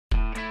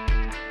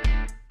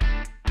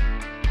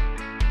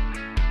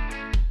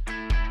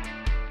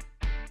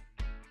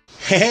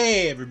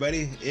Hey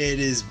everybody, it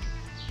has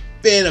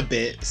been a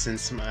bit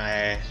since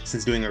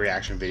doing a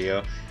reaction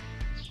video,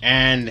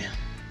 and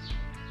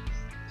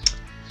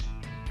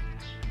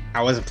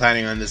I wasn't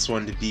planning on this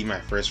one to be my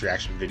first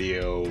reaction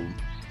video.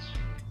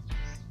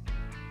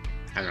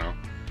 I don't know,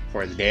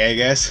 for the day, I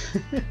guess.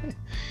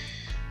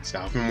 So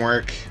off from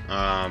work.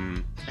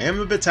 I am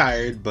a bit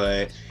tired,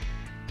 but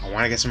I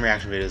want to get some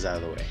reaction videos out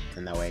of the way,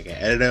 and that way I can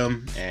edit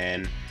them,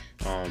 and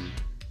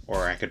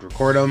or I could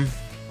record them,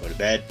 go to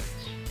bed,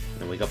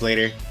 and wake up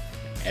later,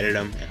 edit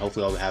them, and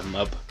hopefully I'll have them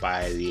up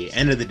by the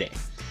end of the day.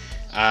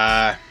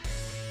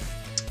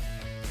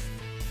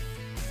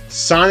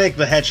 Sonic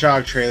the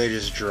Hedgehog trailer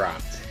just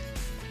dropped.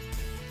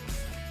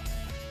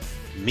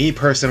 Me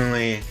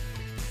personally,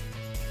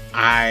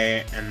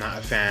 I am not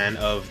a fan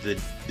of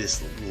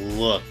this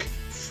look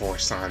for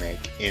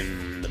Sonic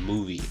in the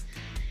movie.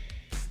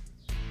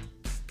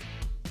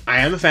 I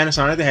am a fan of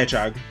Sonic the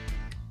Hedgehog.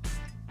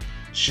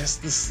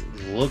 Just this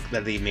look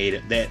that they've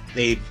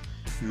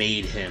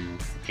made him,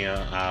 you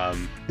know.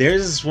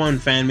 There's this one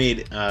fan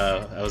made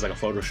that was like a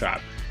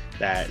Photoshop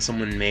that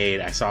someone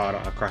made. I saw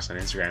it across on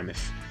Instagram.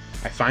 If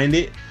I find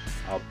it,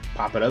 I'll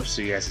pop it up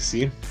so you guys can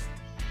see.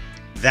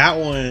 That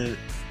one,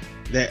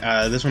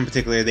 this one in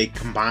particular, they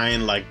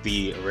combined like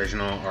the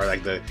original, or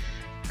like the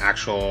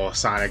actual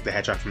Sonic the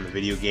Hedgehog from the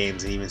video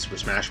games and even Super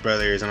Smash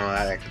Brothers and all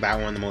that. Like that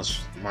one, the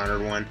most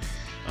modern one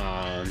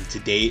to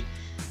date.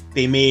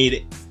 They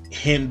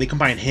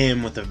combined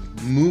him with a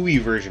movie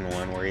version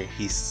one where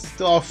he's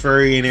still all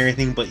furry and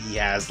everything, but he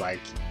has like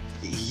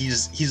he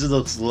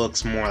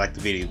looks more like the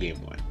video game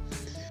one.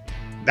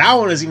 That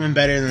one is even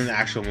better than the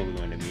actual movie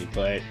one to me,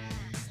 but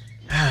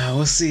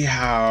we'll see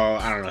how,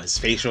 I don't know, his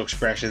facial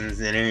expressions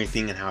and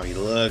everything and how he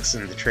looks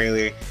in the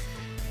trailer.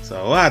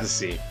 So we'll have to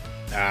see.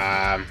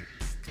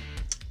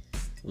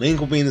 Link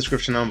will be in the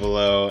description down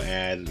below,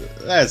 and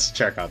let's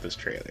check out this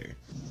trailer.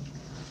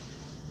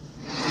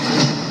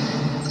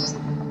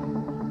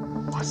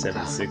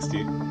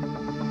 760.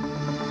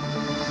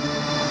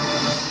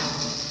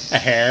 A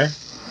hair.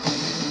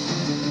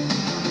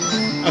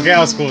 Okay, I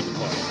was cool with the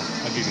point.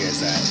 I'll give you guys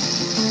that.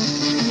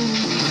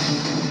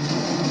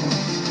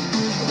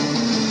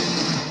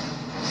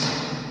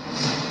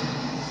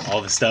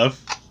 All the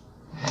stuff.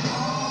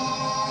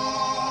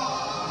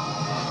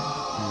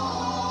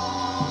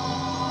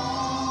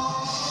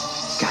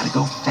 Gotta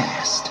go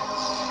fast.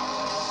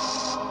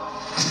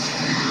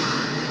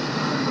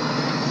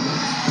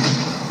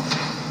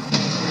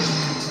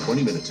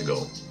 20 minutes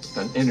ago,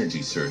 an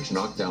energy surge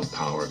knocked out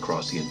power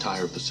across the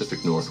entire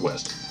Pacific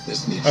Northwest.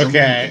 This needs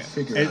okay,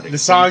 the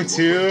song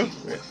too.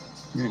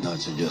 You're not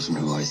suggesting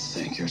who I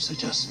think you're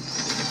suggesting.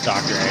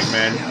 Dr.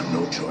 Eggman. We have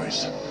no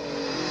choice.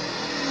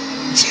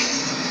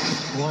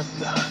 What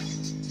the?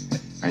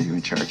 Are you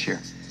in charge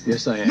here?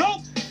 Yes, I am.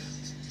 Nope!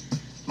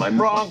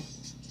 I'm wrong.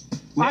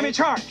 I'm in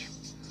charge.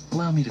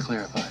 Allow me to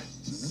clarify.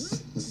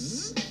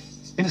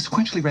 In a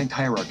sequentially ranked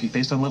hierarchy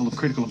based on level of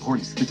critical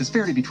importance, the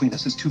disparity between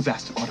us is too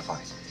vast to quantify.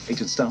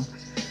 Agent Stone?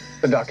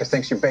 The doctor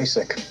thinks you're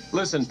basic.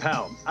 Listen,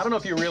 pal, I don't know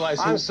if you realize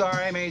I'm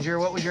sorry, Major.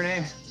 What was your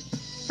name?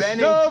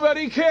 Benny.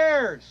 Nobody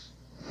cares.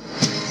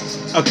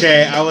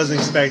 Okay, I wasn't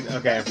expecting.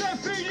 Okay.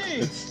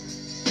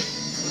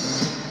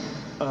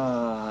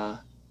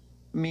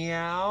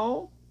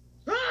 Meow?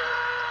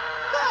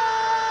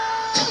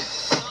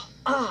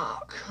 Oh,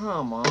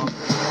 come on.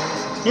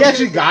 He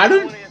actually got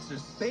him?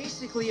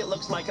 Basically, it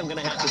looks like I'm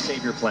gonna have to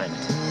save your planet.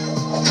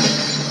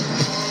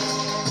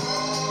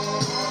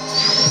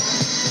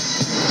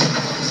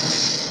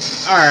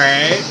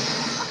 Alright.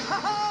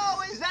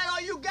 Oh, is that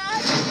all you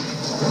got?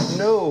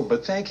 No,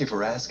 but thank you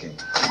for asking.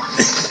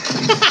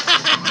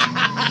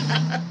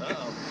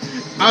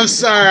 I'm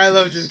sorry, I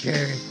love Jim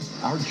Carrey.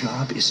 Our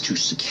job is to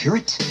secure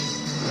it,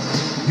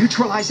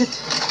 neutralize it,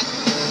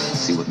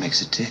 see what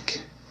makes it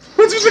tick.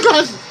 What's with the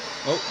glasses?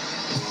 Oh.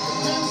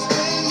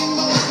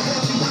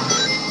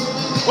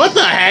 What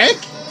the heck?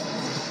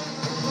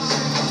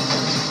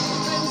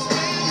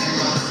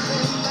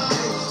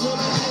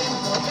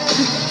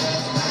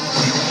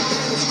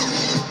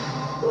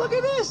 Look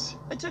at this.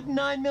 I took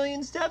 9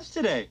 million steps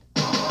today.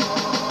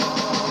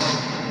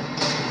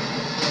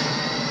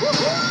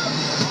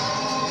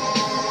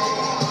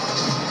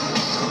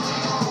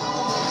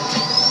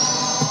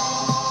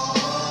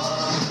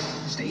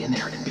 Stay in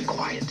there and be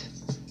quiet.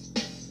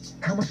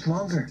 How much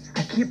longer?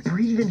 I can't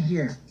breathe in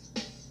here.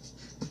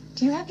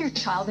 Do you have your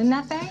child in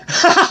that bag?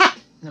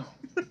 No.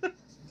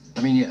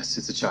 I mean, yes,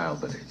 it's a child,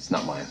 but it's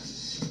not mine.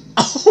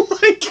 Oh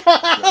my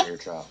god! Your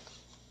child.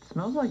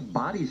 Smells like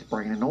body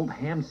spray in an old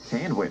ham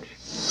sandwich.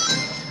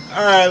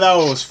 Alright, that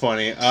was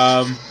funny.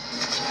 Oh.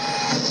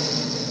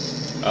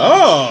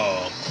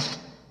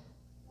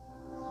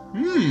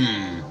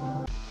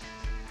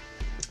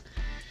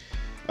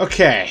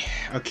 Okay.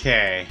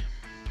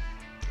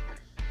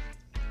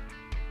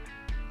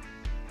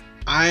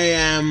 I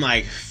am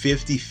like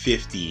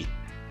 50-50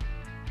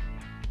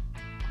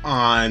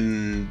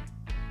 on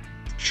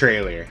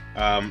trailer,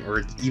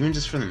 or even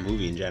just for the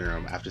movie in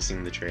general after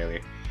seeing the trailer.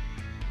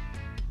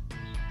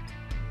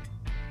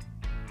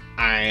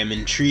 I am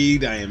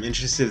intrigued. I am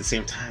interested. At the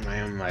same time, I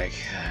am like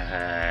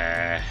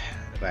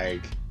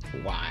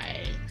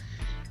why?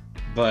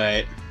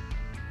 But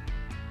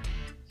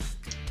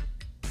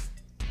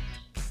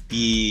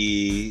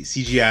the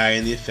CGI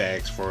and the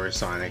effects for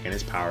Sonic and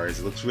his powers,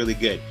 it looks really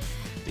good.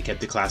 They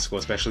kept it classical,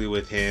 especially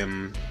with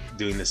him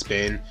doing the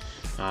spin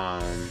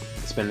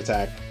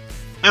attack.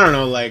 I don't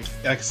know, like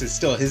I said,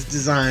 still his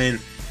design,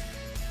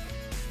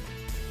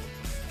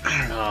 I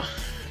don't know,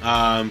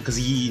 because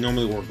he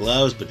normally wore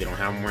gloves, but they don't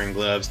have him wearing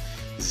gloves.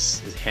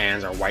 His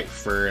hands are white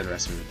fur and the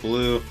rest of them are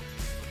blue.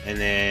 And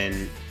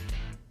then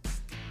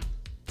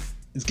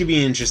it's gonna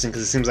be interesting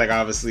because it seems like,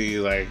 obviously,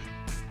 like,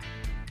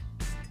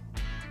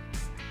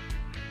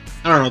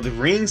 I don't know, the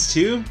rings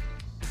too,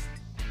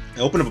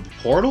 they open up a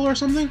portal or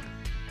something.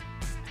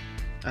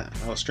 That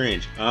was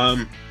strange.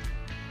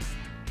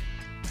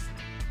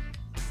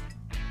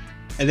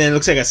 And then it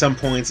looks like at some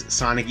points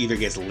Sonic either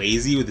gets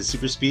lazy with his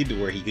super speed to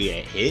where he could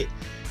get hit,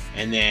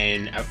 and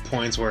then at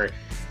points where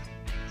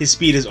his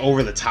speed is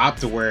over the top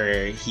to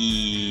where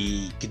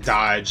he could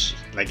dodge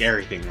like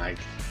everything, like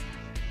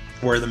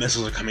where the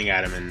missiles are coming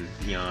at him, and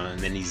you know, and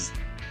then he's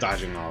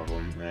dodging all of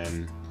them.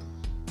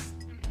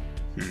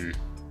 And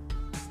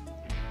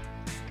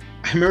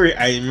I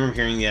remember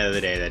hearing the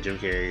other day that Jim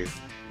Carrey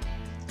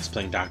was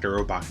playing Dr.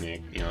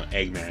 Robotnik, you know,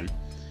 Eggman.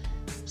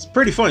 It's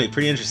pretty funny,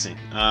 pretty interesting.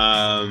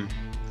 I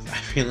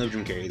freaking love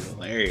Jim Carrey. He's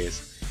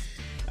hilarious.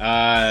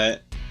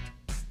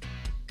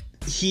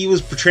 He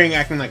was portraying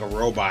acting like a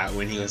robot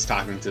when he was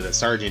talking to the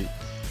sergeant,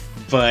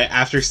 but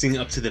after seeing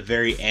up to the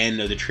very end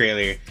of the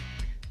trailer,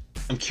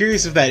 I'm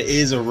curious if that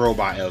is a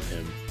robot of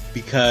him,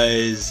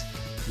 because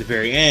at the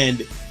very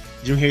end,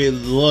 Jim Carrey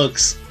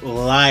looks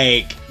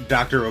like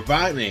Dr.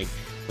 Robotnik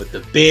with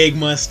the big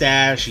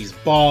mustache. He's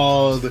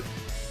bald.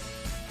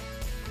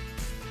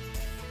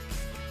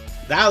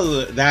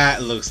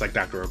 That looks like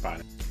Dr.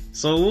 Robotnik.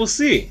 So we'll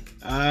see.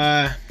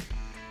 I'm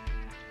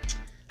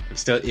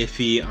still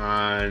iffy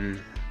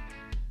on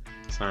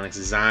Sonic's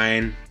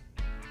design.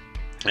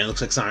 And it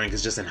looks like Sonic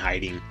is just in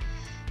hiding.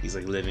 He's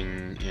like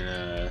living in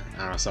I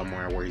don't know,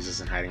 somewhere where he's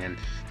just in hiding, and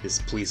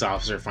this police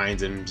officer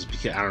finds him just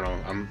because, I don't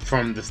know,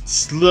 from the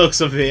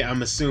looks of it,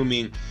 I'm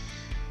assuming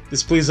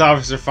this police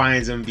officer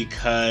finds him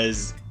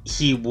because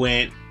he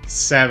went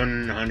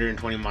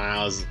 720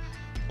 miles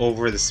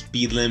over the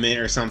speed limit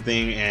or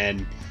something,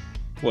 and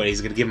what,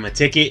 he's gonna give him a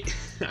ticket?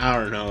 I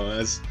don't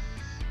know.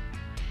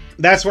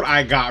 That's what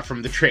I got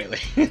from the trailer.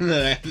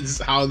 This is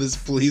how this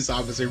police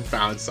officer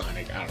found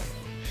Sonic. I don't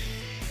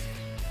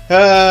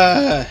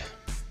know.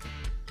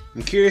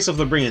 I'm curious if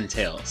they'll bring in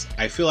Tails.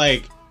 I feel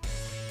like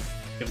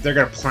if they're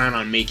gonna plan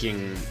on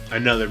making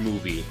another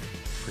movie,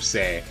 per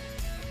se,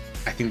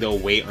 I think they'll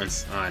wait on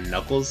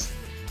Knuckles.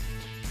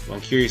 But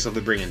I'm curious if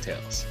they bring in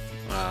Tails.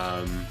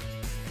 I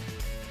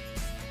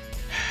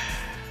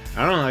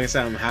don't know, like I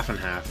said, I'm half and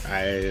half.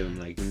 I'm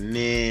like,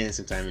 meh,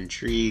 since I'm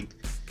intrigued.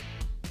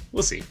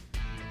 We'll see.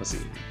 Let's see.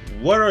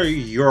 What are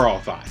your all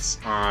thoughts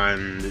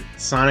on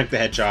Sonic the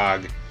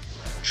Hedgehog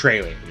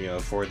trailer, you know,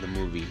 for the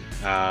movie?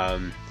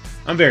 I'm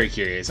very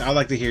curious. I'd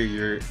like to hear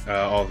your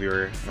all of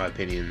your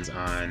opinions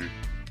on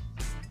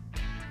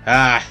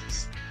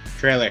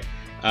trailer.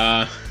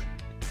 I'll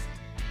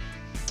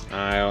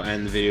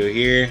end the video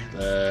here.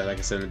 Like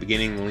I said in the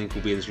beginning, the link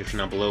will be in the description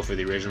down below for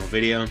the original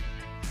video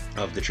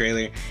of the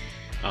trailer.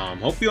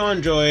 Hope you all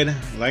enjoyed.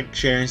 Like,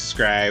 share, and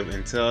subscribe.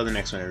 Until the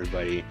next one,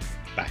 everybody.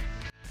 Bye.